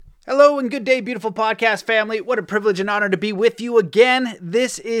Hello and good day, beautiful podcast family. What a privilege and honor to be with you again.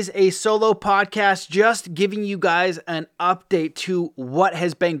 This is a solo podcast, just giving you guys an update to what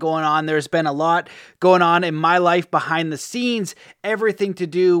has been going on. There's been a lot going on in my life behind the scenes, everything to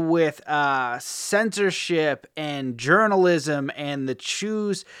do with censorship and journalism and the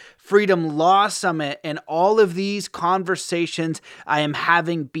Choose Freedom Law Summit, and all of these conversations I am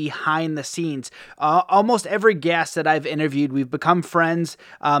having behind the scenes. Almost every guest that I've interviewed, we've become friends.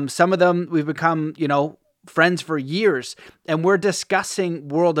 Some of them we've become, friends for years, and we're discussing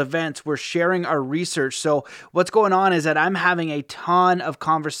world events. We're sharing our research. So what's going on is that I'm having a ton of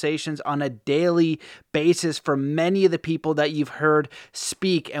conversations on a daily basis for many of the people that you've heard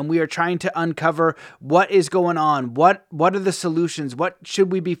speak, and we are trying to uncover what is going on. What are the solutions? What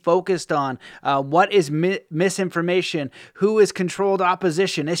should we be focused on? What is misinformation? Who is controlled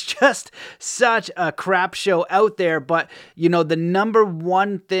opposition? It's just such a crap show out there. But the number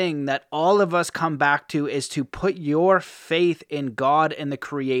one thing that all of us come back to is to put your faith in God and the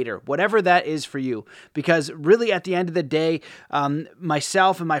Creator, whatever that is for you. Because really, at the end of the day,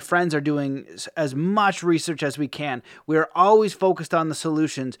 myself and my friends are doing as much research as we can. We're always focused on the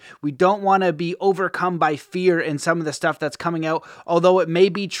solutions. We don't want to be overcome by fear in some of the stuff that's coming out, although it may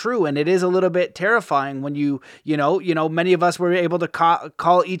be true, and it is a little bit terrifying when many of us were able to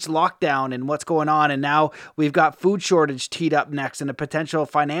call each lockdown and what's going on, and now we've got food shortage teed up next and a potential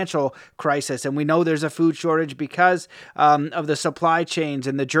financial crisis, and we know there's a food shortage because of the supply chains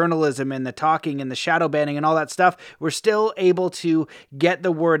and the journalism and the talking and the shadow banning and all that stuff. We're still able to get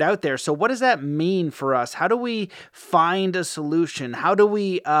the word out there. So what does that mean for us? How do we find a solution? How do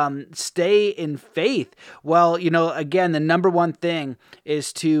we stay in faith? Well, again, the number one thing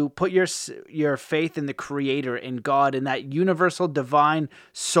is to put your faith in the Creator, in God, in that universal divine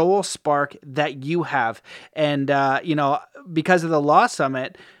soul spark that you have. And, because of the Law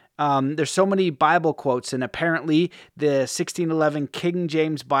Summit, there's so many Bible quotes, and apparently the 1611 King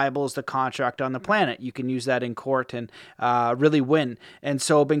James Bible is the contract on the planet. You can use that in court and really win. And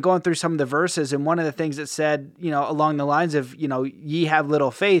so I've been going through some of the verses, and one of the things that said, along the lines of, ye have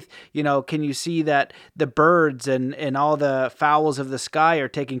little faith, can you see that the birds and all the fowls of the sky are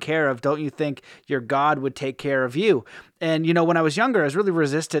taken care of? Don't you think your God would take care of you? And, when I was younger, I was really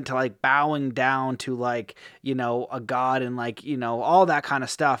resistant to bowing down to a God and all that kind of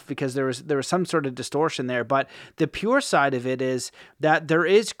stuff, because there was some sort of distortion there. But the pure side of it is that there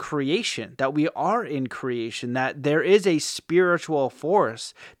is creation, that we are in creation, that there is a spiritual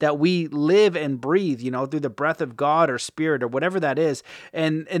force that we live and breathe, through the breath of God or spirit or whatever that is.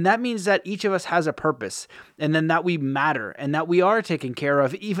 And that means that each of us has a purpose, and then that we matter and that we are taken care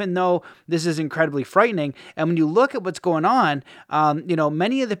of, even though this is incredibly frightening. And when you look at what's going on,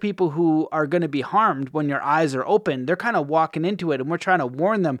 many of the people who are going to be harmed when your eyes are open, they're kind of walking into it, and we're trying to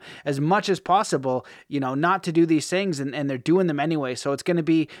warn them as much as possible, not to do these things, and they're doing them anyway. So it's going to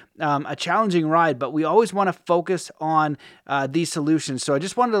be a challenging ride, but we always want to focus on these solutions. So I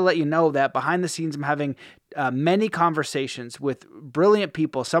just wanted to let you know that behind the scenes, I'm having many conversations with brilliant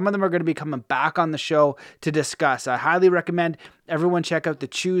people. Some of them are going to be coming back on the show to discuss. I highly recommend everyone check out the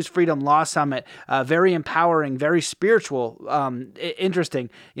Choose Freedom Law Summit. Very empowering, very spiritual, interesting.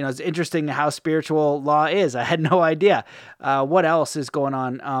 It's interesting how spiritual law is. I had no idea. What else is going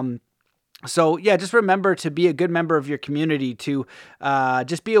on? So yeah, just remember to be a good member of your community, to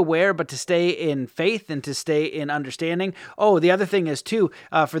just be aware, but to stay in faith and to stay in understanding. Oh, the other thing is too,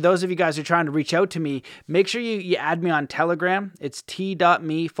 for those of you guys who are trying to reach out to me, make sure you add me on Telegram. It's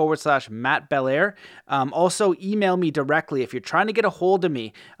t.me/Matt Belair. Also email me directly if you're trying to get a hold of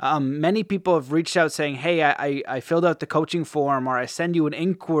me. Many people have reached out saying, hey, I filled out the coaching form, or I send you an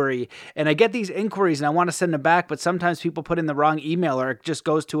inquiry, and I get these inquiries and I want to send them back, but sometimes people put in the wrong email, or it just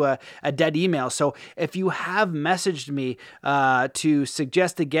goes to a dead email. So if you have messaged me to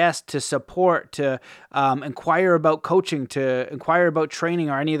suggest a guest, to support, to inquire about coaching, to inquire about training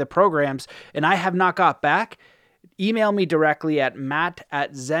or any of the programs, and I have not got back, email me directly at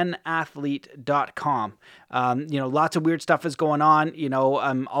matt@zenathlete.com. Lots of weird stuff is going on.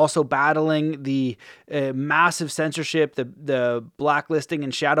 I'm also battling the massive censorship, the blacklisting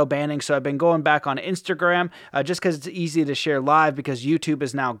and shadow banning. So I've been going back on Instagram just because it's easy to share live, because YouTube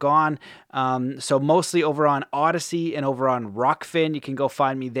is now gone. So mostly over on Odyssey and over on Rockfin. You can go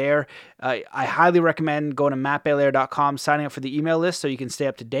find me there. I highly recommend going to mattbelair.com, signing up for the email list so you can stay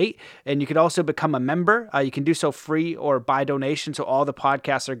up to date. And you can also become a member. You can do so free or by donation. So all the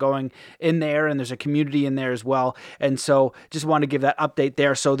podcasts are going in there, and there's a community in there there as well. And so just want to give that update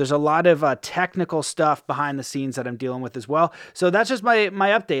there. So there's a lot of technical stuff behind the scenes that I'm dealing with as well. So that's just my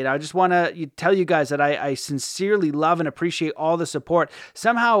update. I just want to tell you guys that I sincerely love and appreciate all the support.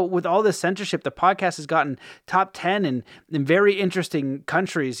 Somehow with all this censorship, the podcast has gotten top 10 in very interesting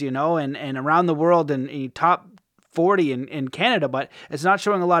countries, and around the world, and top 40 in Canada, but it's not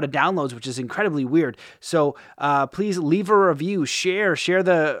showing a lot of downloads, which is incredibly weird. So please leave a review, share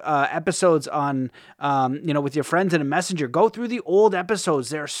the episodes on, with your friends in a messenger. Go through the old episodes.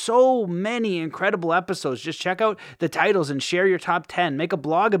 There are so many incredible episodes. Just check out the titles and share your top 10. Make a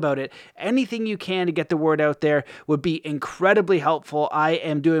blog about it. Anything you can to get the word out there would be incredibly helpful. I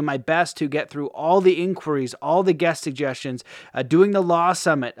am doing my best to get through all the inquiries, all the guest suggestions, doing the Law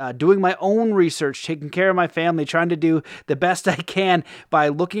Summit, doing my own research, taking care of my family, trying to do the best I can by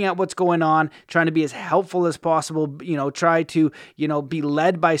looking at what's going on, trying to be as helpful as possible, try to, be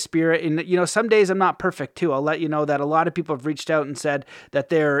led by Spirit. And, some days I'm not perfect too. I'll let you know that a lot of people have reached out and said that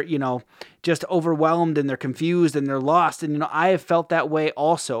they're, just overwhelmed and they're confused and they're lost. And, I have felt that way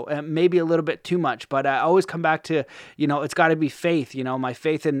also, maybe a little bit too much, but I always come back to, it's got to be faith, my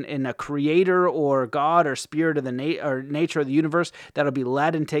faith in a creator or God or spirit of the nature of the universe that'll be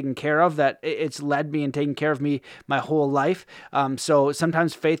led and taken care of, that it's led me and taken care of me my whole life. So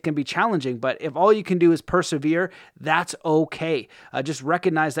sometimes faith can be challenging, but if all you can do is persevere, that's okay. Just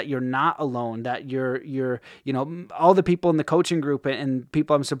recognize that you're not alone, that you're, all the people in the coaching group and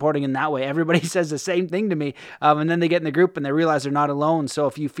people I'm supporting in that way, everybody says the same thing to me, and then they get in the group and they realize they're not alone. So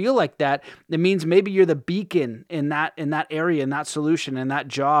if you feel like that, it means maybe you're the beacon in that area, in that solution, in that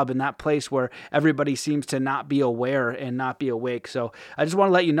job, in that place where everybody seems to not be aware and not be awake. So I just want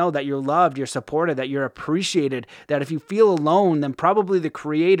to let you know that you're loved, you're supported, that you're appreciated, that if you feel alone, then probably the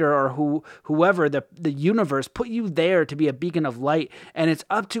creator or whoever, the universe put you there to be a beacon of light, and it's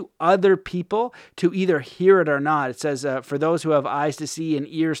up to other people to either hear it or not. It says, for those who have eyes to see and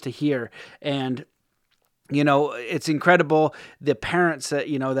ears to hear. And it's incredible, the parents that,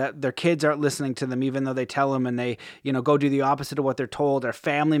 that their kids aren't listening to them, even though they tell them, and they, go do the opposite of what they're told, or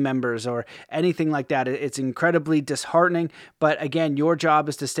family members or anything like that. It's incredibly disheartening. But again, your job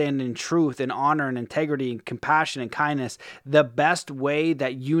is to stand in truth and honor and integrity and compassion and kindness, the best way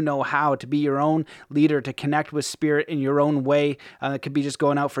that you know how, to be your own leader, to connect with Spirit in your own way. It could be just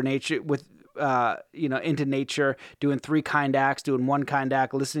going out for nature with, into nature, doing 3 kind acts, doing 1 kind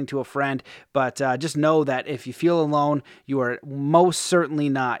act, listening to a friend. But just know that if you feel alone, you are most certainly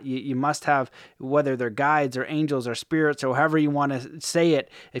not. You must have, whether they're guides or angels or spirits or however you want to say it,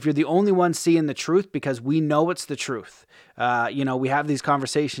 if you're the only one seeing the truth, because we know it's the truth. We have these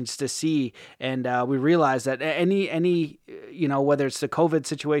conversations to see, and we realize that any whether it's the COVID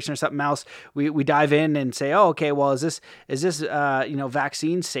situation or something else, we dive in and say, oh, okay, well, is this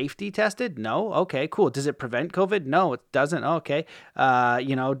vaccine safety tested? No. Okay, cool. Does it prevent COVID? No, it doesn't. Okay.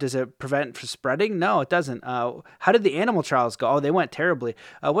 Does it prevent from spreading? No, it doesn't. How did the animal trials go? Oh, they went terribly.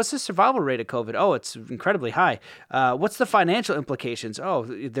 What's the survival rate of COVID? Oh, it's incredibly high. What's the financial implications? Oh,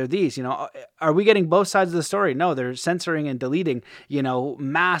 they're these. Are we getting both sides of the story? No, they're censoring and deleting,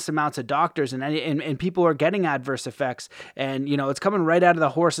 mass amounts of doctors, and people are getting adverse effects, and it's coming right out of the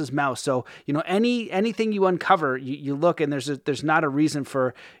horse's mouth. So anything you uncover, you look, and there's not a reason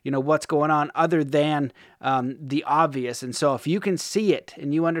for what's going on other than the obvious. And so if you can see it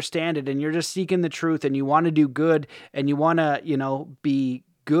and you understand it, and you're just seeking the truth, and you want to do good, and you want to be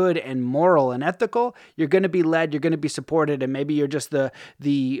good and moral and ethical, you're going to be led, you're going to be supported, and maybe you're just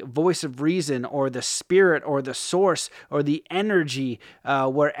the voice of reason, or the spirit, or the source, or the energy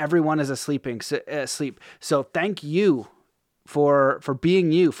where everyone is asleep. So thank you for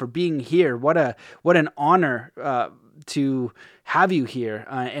being you, for being here. What an honor to have you here,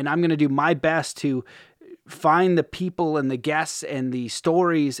 and I'm going to do my best to find the people and the guests and the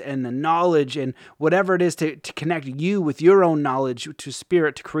stories and the knowledge and whatever it is to connect you with your own knowledge to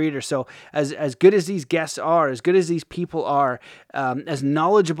Spirit, to Creator. So as good as these guests are, as good as these people are, as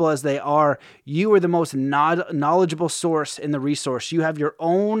knowledgeable as they are, you are the most knowledgeable source in the resource. You have your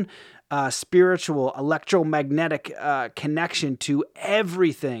own spiritual, electromagnetic connection to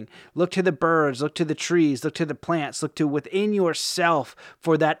everything. Look to the birds, look to the trees, look to the plants, look to within yourself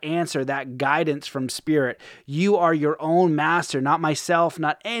for that answer, that guidance from Spirit. You are your own master, not myself,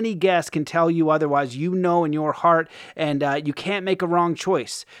 not any guest can tell you otherwise. You know in your heart, and you can't make a wrong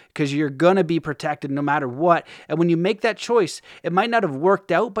choice, because you're going to be protected no matter what. And when you make that choice, it might not have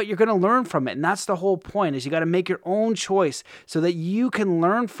worked out, but you're going to learn from it. And that's the whole point, is you got to make your own choice so that you can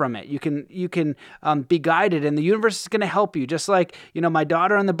learn from it. You You can be guided, and the universe is going to help you. Just like, my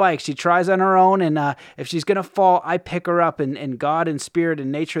daughter on the bike, she tries on her own, and if she's going to fall, I pick her up, and God and spirit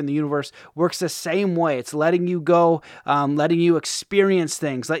and nature and the universe works the same way. It's letting you go, letting you experience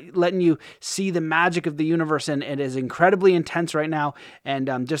things, letting you see the magic of the universe, and it is incredibly intense right now.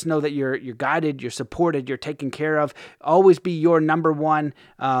 And just know that you're guided, you're supported, you're taken care of. Always be your number one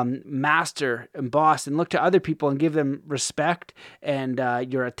master and boss, and look to other people and give them respect and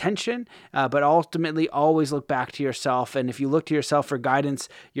your attention, but ultimately always look back to yourself. And if you look to yourself for guidance,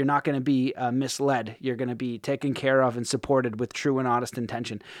 you're not going to be misled. You're going to be taken care of and supported with true and honest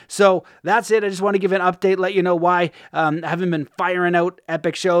intention. So that's it. I just want to give an update, let you know why I haven't been firing out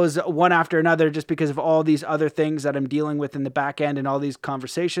epic shows one after another, just because of all these other things that I'm dealing with in the back end and all these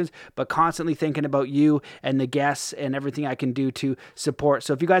conversations, but constantly thinking about you and the guests and everything I can do to support.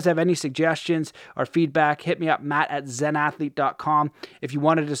 So if you guys have any suggestions or feedback, hit me up, matt@zenathlete.com. If you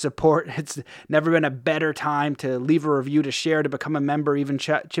wanted to support, it's never been a better time to leave a review, to share, to become a member. Even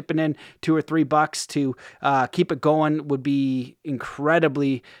chipping in $2 or $3 to keep it going would be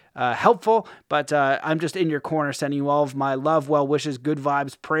incredibly helpful. But I'm just in your corner, sending you all of my love, well wishes, good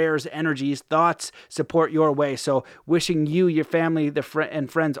vibes, prayers, energies, thoughts, support your way. So wishing you, your family,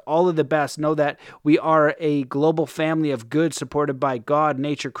 and friends all of the best. Know that we are a global family of good, supported by God,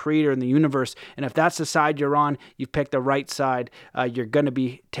 nature, creator, and the universe. And if that's the side you're on, you've picked the right side. You're going to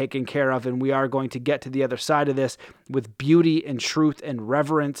be taken care of, and we are going to get to the other side of this with beauty and truth and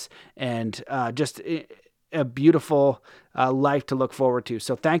reverence, and just a beautiful life to look forward to.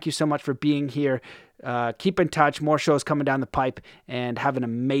 So thank you so much for being here. Keep in touch. More shows coming down the pipe, and have an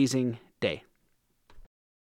amazing day.